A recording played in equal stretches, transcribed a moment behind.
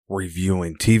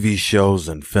reviewing TV shows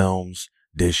and films,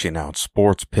 dishing out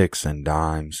sports picks and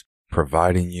dimes,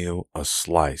 providing you a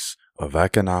slice of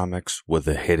economics with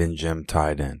a hidden gem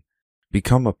tied in.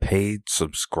 Become a paid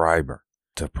subscriber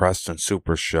to Preston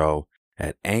Super Show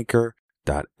at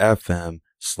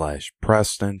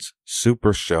anchor.fm/Preston's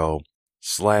Super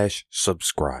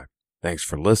Show/subscribe. Thanks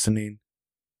for listening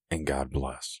and God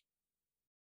bless.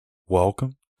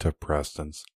 Welcome to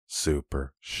Preston's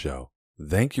Super Show.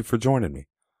 Thank you for joining me.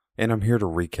 And I'm here to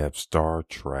recap Star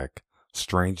Trek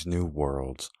Strange New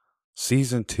Worlds,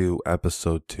 Season 2,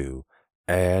 Episode 2,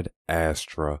 Ad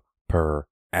Astra per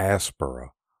Aspera.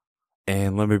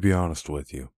 And let me be honest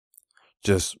with you.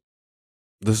 This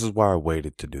is why I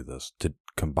waited to do this, to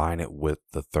combine it with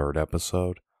the third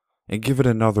episode and give it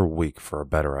another week for a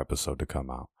better episode to come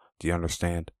out. Do you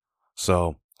understand?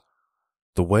 So,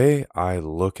 the way I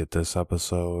look at this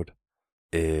episode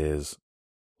is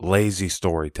lazy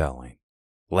storytelling.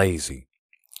 Lazy.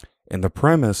 And the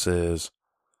premise is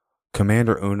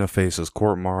Commander Una faces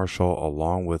court-martial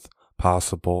along with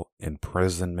possible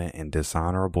imprisonment and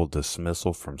dishonorable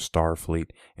dismissal from Starfleet,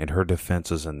 and her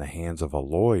defense is in the hands of a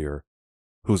lawyer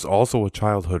who's also a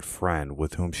childhood friend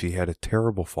with whom she had a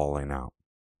terrible falling out.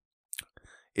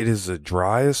 It is the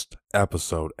driest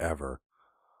episode ever.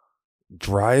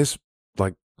 Driest,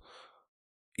 like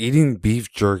eating beef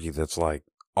jerky that's like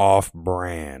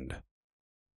off-brand.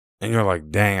 And you're like,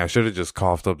 dang, I should have just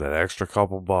coughed up that extra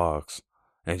couple bucks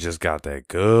and just got that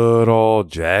good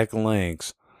old Jack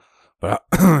Links. But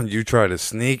you try to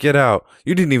sneak it out.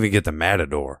 You didn't even get the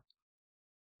Matador.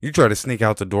 You try to sneak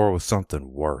out the door with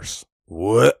something worse.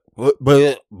 What?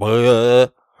 It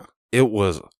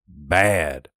was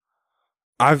bad.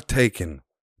 I've taken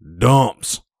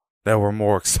dumps that were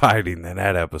more exciting than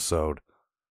that episode.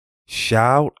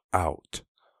 Shout out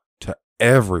to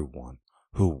everyone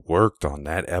who worked on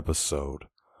that episode.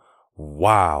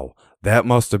 Wow, that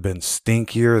must have been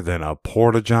stinkier than a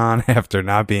porta-john after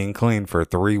not being clean for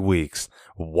 3 weeks.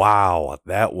 Wow,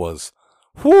 that was,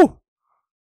 whew,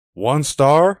 1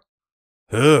 star?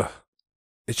 Ugh.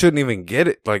 It shouldn't even get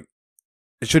it, it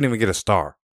shouldn't even get a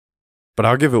star. But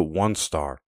I'll give it 1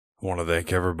 star. I want to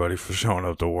thank everybody for showing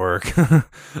up to work.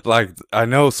 I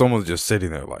know someone's just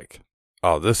sitting there like,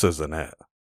 oh, this isn't it.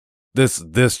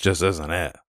 This just isn't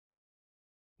it.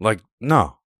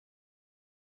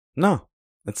 No,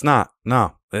 it's not.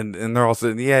 No. And they're all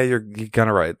saying, yeah, you're kind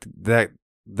of right.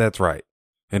 That's right.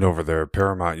 And over there at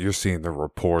Paramount, you're seeing the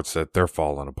reports that they're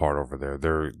falling apart over there.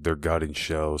 They're gutting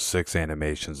shows, 6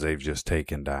 animations they've just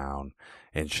taken down,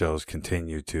 and shows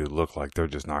continue to look like they're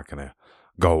just not going to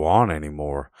go on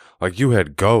anymore. Like you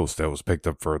had Ghost that was picked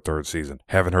up for a 3rd season.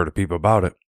 Haven't heard a peep about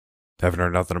it. Haven't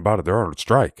heard nothing about it. They're on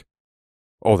strike.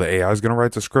 Oh, the AI is going to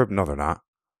write the script? No, they're not.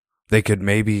 They could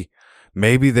maybe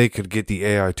they could get the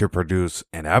AI to produce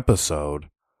an episode,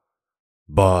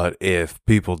 but if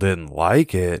people didn't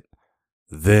like it,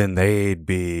 then they'd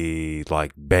be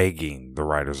like begging the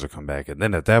writers to come back. And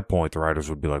then at that point, the writers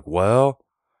would be like, well,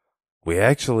 we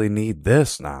actually need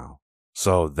this now.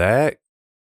 So that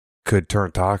could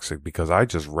turn toxic, because I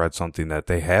just read something that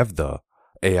they have the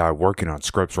AI working on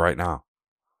scripts right now.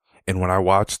 And when I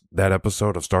watched that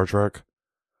episode of Star Trek,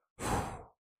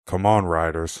 come on,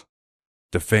 writers.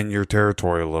 Defend your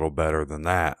territory a little better than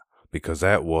that, because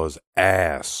that was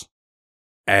ass,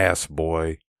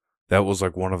 boy. That was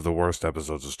like one of the worst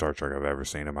episodes of Star Trek I've ever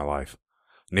seen in my life.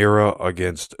 Nira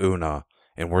against Una,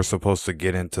 and we're supposed to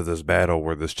get into this battle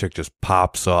where this chick just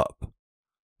pops up,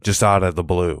 just out of the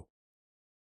blue.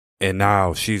 And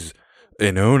now she's,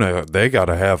 in Una, they got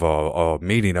to have a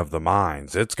meeting of the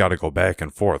minds. It's got to go back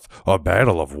and forth. A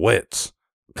battle of wits.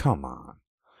 Come on.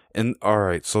 And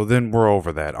alright, so then we're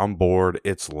over that. I'm bored.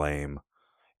 It's lame.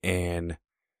 And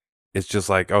it's just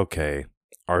like, okay,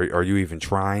 are you even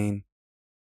trying?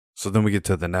 So then we get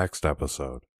to the next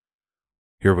episode.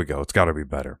 Here we go. It's got to be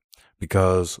better.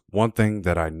 Because one thing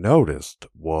that I noticed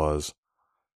was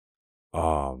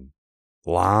Lon,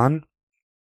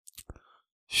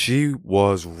 she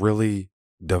was really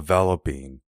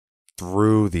developing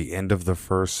through the end of the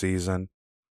 1st season.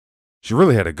 She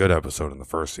really had a good episode in the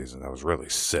 1st season. That was really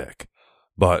sick.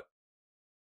 But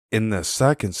in the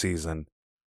 2nd season,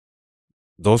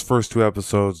 those first 2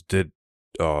 episodes didn't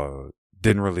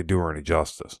really do her any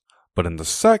justice. But in the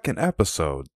 2nd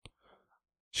episode,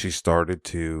 she started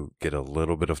to get a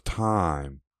little bit of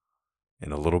time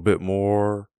and a little bit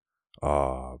more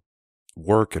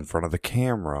work in front of the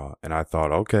camera. And I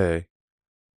thought, okay,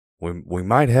 we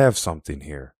might have something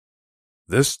here.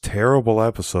 This terrible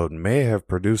episode may have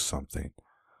produced something.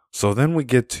 So then we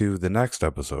get to the next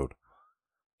episode.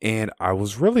 And I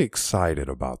was really excited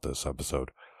about this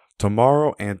episode.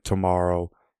 tomorrow and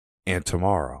tomorrow and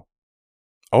tomorrow.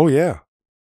 Oh, yeah.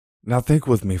 Now think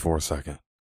with me for a second.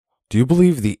 Do you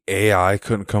believe the AI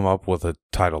couldn't come up with a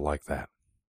title like that?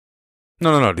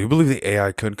 No. Do you believe the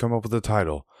AI couldn't come up with a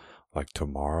title like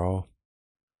tomorrow,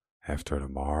 after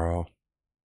tomorrow,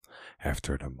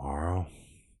 after tomorrow?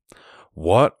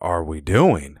 What are we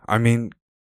doing? I mean,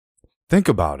 think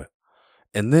about it.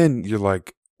 And then you're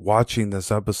like watching this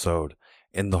episode,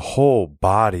 and the whole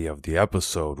body of the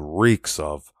episode reeks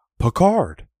of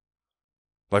Picard.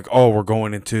 Like, oh, we're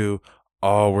going into,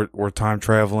 oh, we're time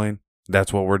traveling.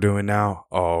 That's what we're doing now.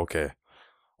 Oh, okay.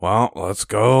 Well, let's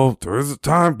go through the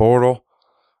time portal.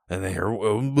 And then here,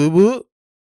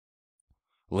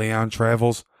 Leanne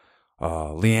travels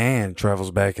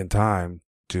back in time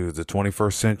to the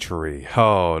 21st century.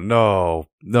 Oh,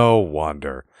 no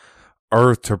wonder.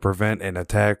 Earth to prevent an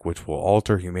attack which will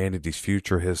alter humanity's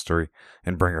future history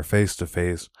and bring her face to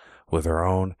face with her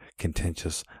own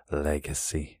contentious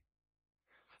legacy.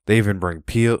 They even bring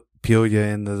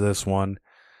Pelia into this one,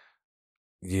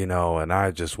 and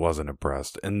I just wasn't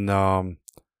impressed. And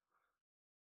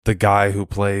the guy who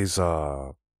plays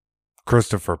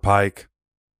Christopher Pike,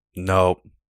 nope.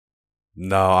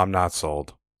 No, I'm not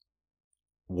sold.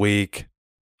 Weak.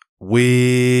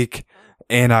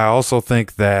 And I also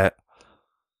think that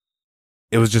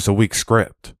it was just a weak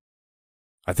script.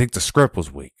 I think the script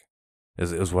was weak,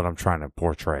 is what I'm trying to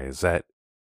portray, is that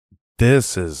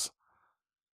this is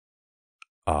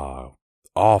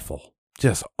awful.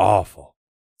 Just awful.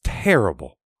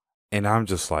 Terrible. And I'm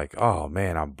just like, oh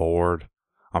man, I'm bored.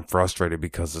 I'm frustrated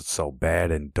because it's so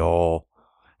bad and dull.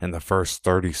 And the first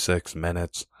 36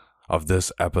 minutes of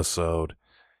this episode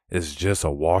is just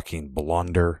a walking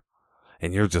blunder.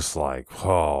 And you're just like,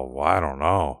 oh, I don't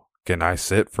know. Can I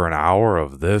sit for an hour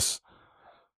of this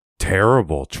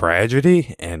terrible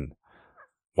tragedy and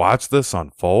watch this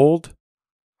unfold?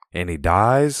 And he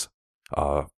dies.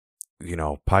 Pike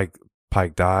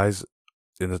dies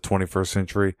in the 21st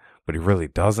century, but he really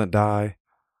doesn't die.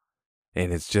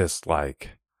 And it's just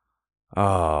like,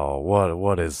 oh,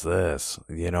 what is this?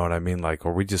 You know what I mean? Like,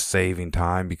 are we just saving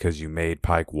time because you made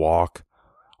Pike walk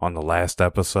on the last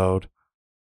episode?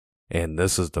 And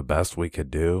this is the best we could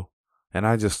do? And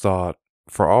I just thought,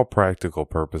 for all practical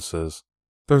purposes,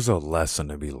 there's a lesson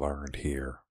to be learned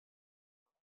here.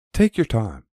 Take your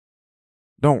time.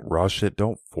 Don't rush it.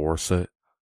 Don't force it.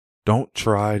 Don't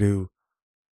try to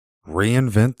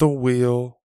reinvent the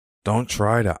wheel. Don't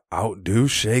try to outdo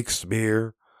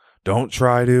Shakespeare. Don't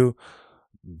try to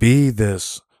be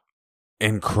this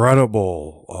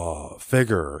incredible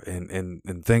figure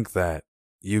and think that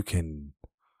you can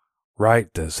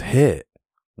write this hit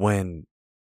when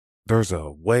there's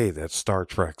a way that Star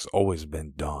Trek's always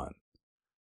been done.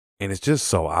 And it's just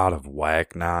so out of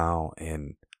whack now.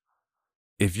 And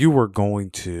if you were going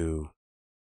to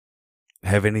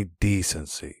have any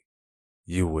decency,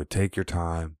 you would take your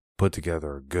time, put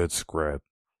together a good script,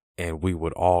 and we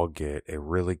would all get a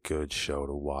really good show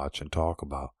to watch and talk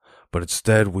about. But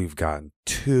instead, we've gotten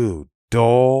two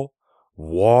dull,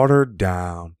 watered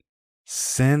down,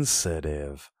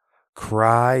 sensitive,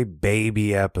 cry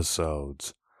baby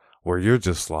episodes where you're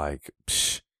just like,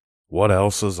 psh, what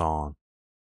else is on?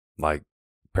 Like,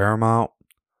 Paramount,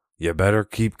 you better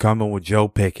keep coming with Joe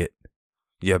Pickett.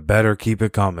 You better keep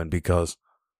it coming, because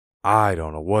I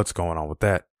don't know what's going on with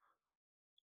that.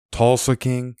 Tulsa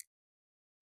King,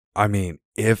 I mean,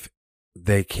 if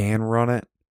they can run it,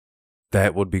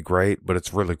 that would be great, but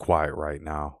it's really quiet right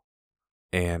now.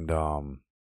 And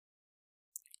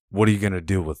what are you going to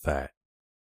do with that?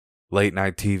 Late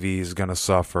night TV is going to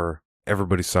suffer.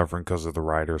 Everybody's suffering because of the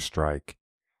writer's strike.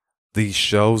 These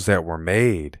shows that were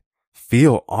made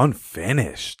feel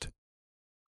unfinished,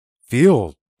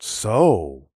 feel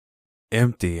so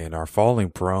empty, and are falling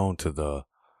prone to the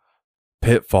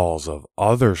pitfalls of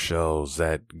other shows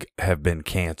that have been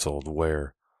canceled,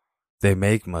 where they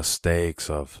make mistakes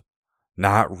of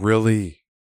not really,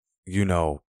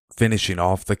 finishing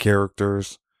off the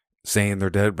characters, saying they're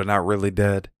dead but not really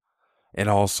dead, and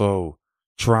also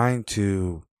trying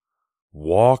to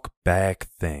walk back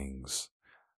things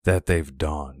that they've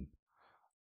done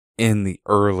in the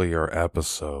earlier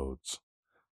episodes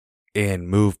and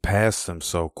move past them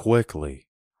so quickly.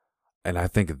 And I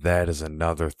think that is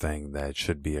another thing that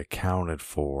should be accounted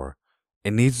for.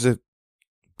 It needs to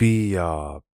be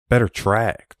better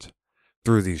tracked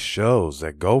through these shows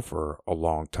that go for a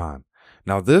long time.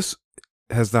 Now, this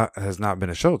has not been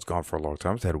a show that's gone for a long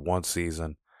time. It's had one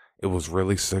season. It was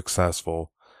really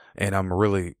successful, and I'm a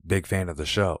really big fan of the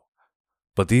show.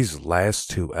 But these last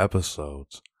two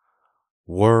episodes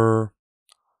were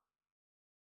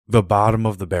the bottom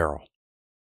of the barrel.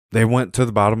 They went to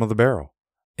the bottom of the barrel.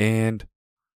 And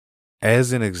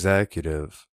as an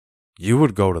executive, you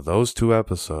would go to those 2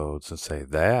 episodes and say,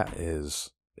 that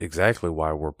is exactly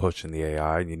why we're pushing the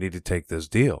AI, and you need to take this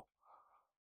deal.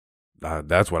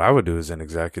 That's what I would do as an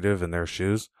executive in their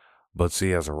shoes. But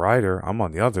see, as a writer, I'm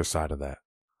on the other side of that.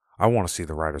 I want to see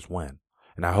the writers win,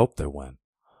 and I hope they win.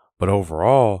 But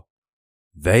overall,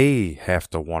 they have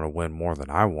to want to win more than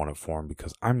I want it for them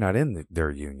because I'm not in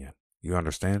their union. You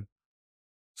understand?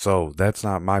 So that's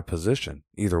not my position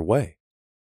either way.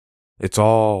 It's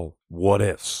all what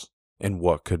ifs and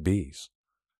what could be's.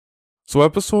 So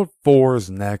episode 4 is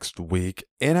next week,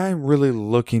 and I'm really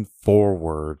looking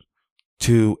forward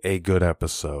to a good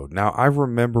episode. Now, I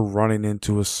remember running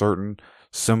into a certain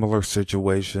similar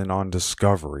situation on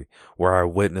Discovery where I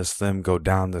witnessed them go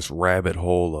down this rabbit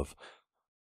hole of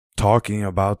talking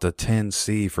about the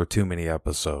 10C for too many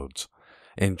episodes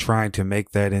and trying to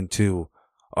make that into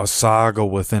a saga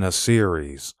within a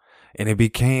series, and it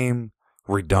became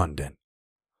redundant.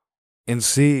 And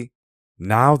see,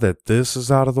 now that this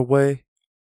is out of the way,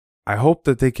 I hope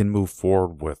that they can move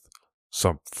forward with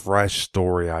some fresh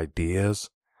story ideas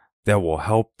that will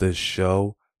help this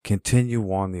show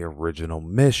continue on the original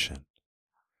mission.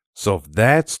 So if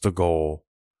that's the goal,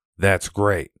 that's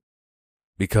great,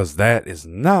 because that is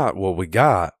not what we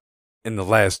got in the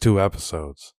last 2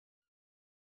 episodes.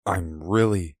 I'm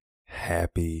really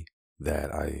happy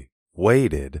that I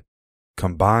waited,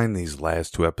 combined these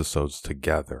last 2 episodes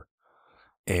together,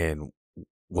 and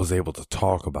was able to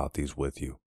talk about these with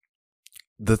you.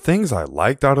 The things I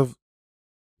liked out of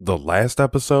the last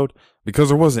episode, because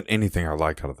there wasn't anything I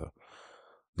liked out of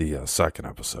the second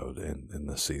episode in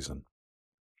this season.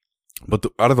 But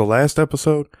out of the last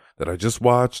episode that I just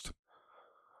watched,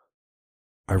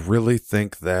 I really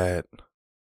think that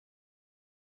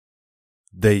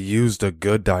they used a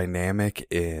good dynamic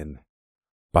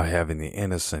by having the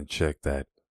innocent chick that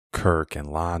Kirk and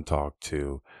Lon talked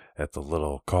to at the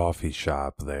little coffee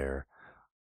shop there.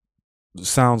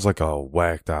 Sounds like a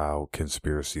whacked out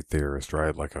conspiracy theorist,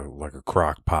 right? Like a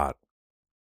crock pot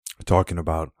talking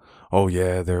about, oh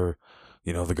yeah, they're,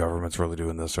 the government's really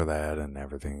doing this or that and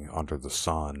everything under the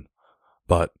sun.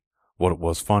 But what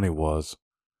was funny was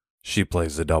she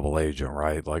plays the double agent,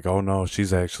 right? Like, oh no,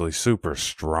 she's actually super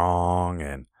strong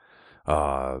and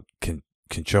can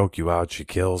choke you out. She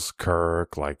kills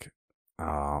Kirk. Like,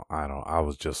 I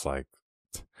was just like,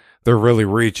 they're really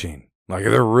reaching. Like,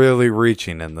 they're really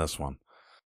reaching in this one.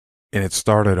 And it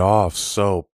started off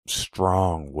so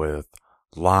strong with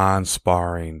Lon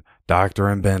sparring Doctor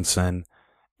and Benson.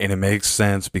 And it makes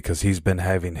sense because he's been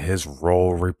having his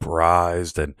role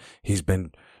reprised and he's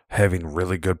been having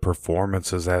really good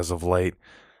performances as of late.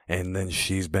 And then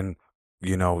she's been,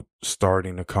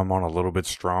 starting to come on a little bit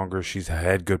stronger. She's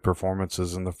had good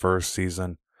performances in the first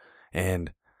season.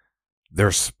 And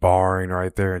they're sparring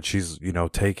right there, and she's,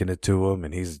 taking it to him,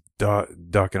 and he's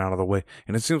ducking out of the way.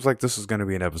 And it seems like this is going to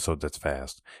be an episode that's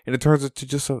fast. And it turns into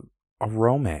just a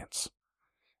romance.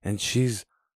 And she's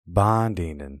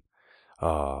bonding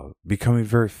and becoming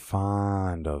very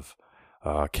fond of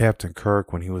Captain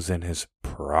Kirk when he was in his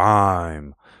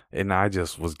prime. And I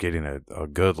just was getting a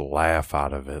good laugh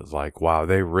out of it. Like, wow,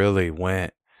 they really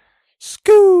went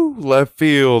left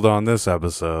field on this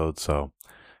episode. So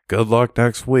good luck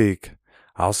next week.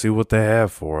 I'll see what they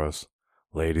have for us.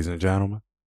 Ladies and gentlemen,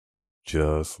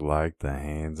 just like the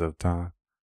hands of time,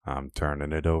 I'm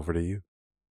turning it over to you.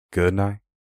 Good night,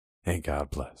 and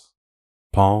God bless.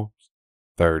 Palms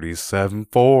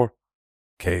 37-4.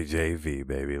 KJV,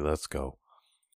 baby. Let's go.